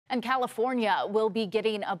And California will be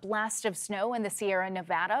getting a blast of snow in the Sierra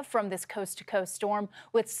Nevada from this coast-to-coast storm,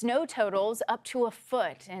 with snow totals up to a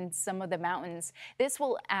foot in some of the mountains. This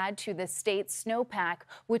will add to the state's snowpack,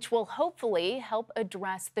 which will hopefully help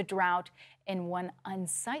address the drought in one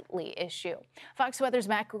unsightly issue. Fox Weather's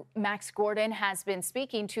Max Gorden has been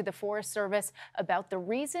speaking to the Forest Service about the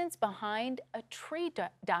reasons behind a tree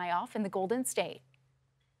die-off in the Golden State.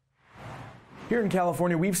 Here in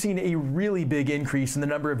California, we've seen a really big increase in the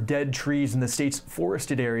number of dead trees in the state's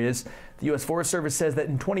forested areas. The U.S. Forest Service says that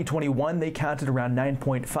in 2021, they counted around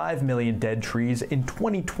 9.5 million dead trees. In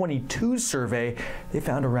 2022's survey, they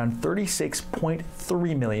found around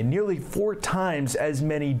 36.3 million, nearly 4 times as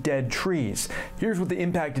many dead trees. Here's what the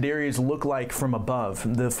impacted areas look like from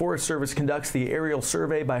above. The Forest Service conducts the aerial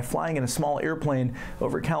survey by flying in a small airplane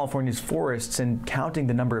over California's forests and counting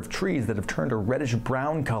the number of trees that have turned a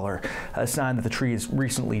reddish-brown color, a sign that the trees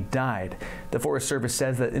recently died. The Forest Service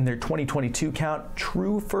says that in their 2022 count,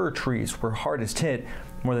 true fir trees were hardest hit.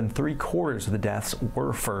 More than 3/4 of the deaths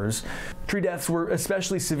were firs. Tree deaths were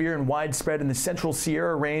especially severe and widespread in the central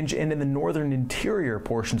Sierra Range and in the northern interior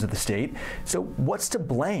portions of the state. So what's to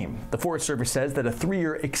blame? The Forest Service says that a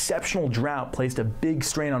 3-year exceptional drought placed a big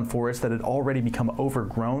strain on forests that had already become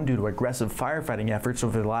overgrown due to aggressive firefighting efforts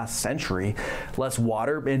over the last century. Less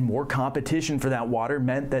water and more competition for that water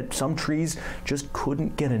meant that some trees just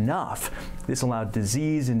couldn't get enough. This allowed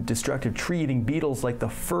disease and destructive tree-eating beetles like the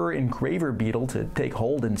fir engraver beetle to take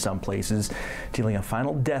hold in some places, dealing a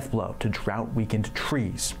final death blow to drought-weakened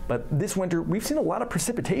trees. But this winter, we've seen a lot of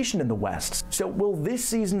precipitation in the west. So will this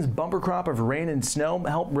season's bumper crop of rain and snow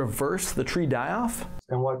help reverse the tree die-off?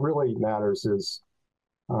 And what really matters is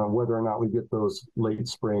whether or not we get those late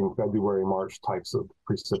spring, February, March types of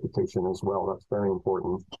precipitation as well. That's very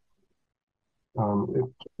important.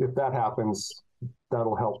 If that happens,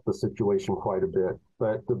 that'll help the situation quite a bit.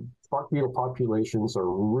 But the bark beetle populations are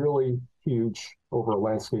really huge over a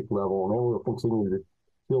landscape level, and they will continue to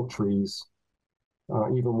kill trees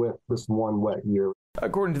even with this one wet year.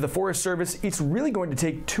 According to the Forest Service, it's really going to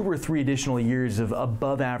take 2 or 3 additional years of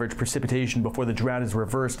above-average precipitation before the drought is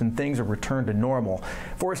reversed and things are returned to normal.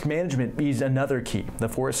 Forest management is another key. The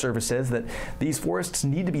Forest Service says that these forests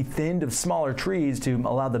need to be thinned of smaller trees to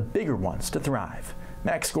allow the bigger ones to thrive.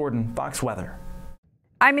 Max Gorden, Fox Weather.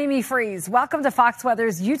 I'm Amy Freeze. Welcome to Fox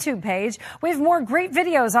Weather's YouTube page. We have more great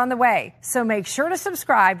videos on the way, so make sure to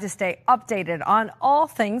subscribe to stay updated on all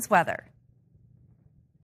things weather.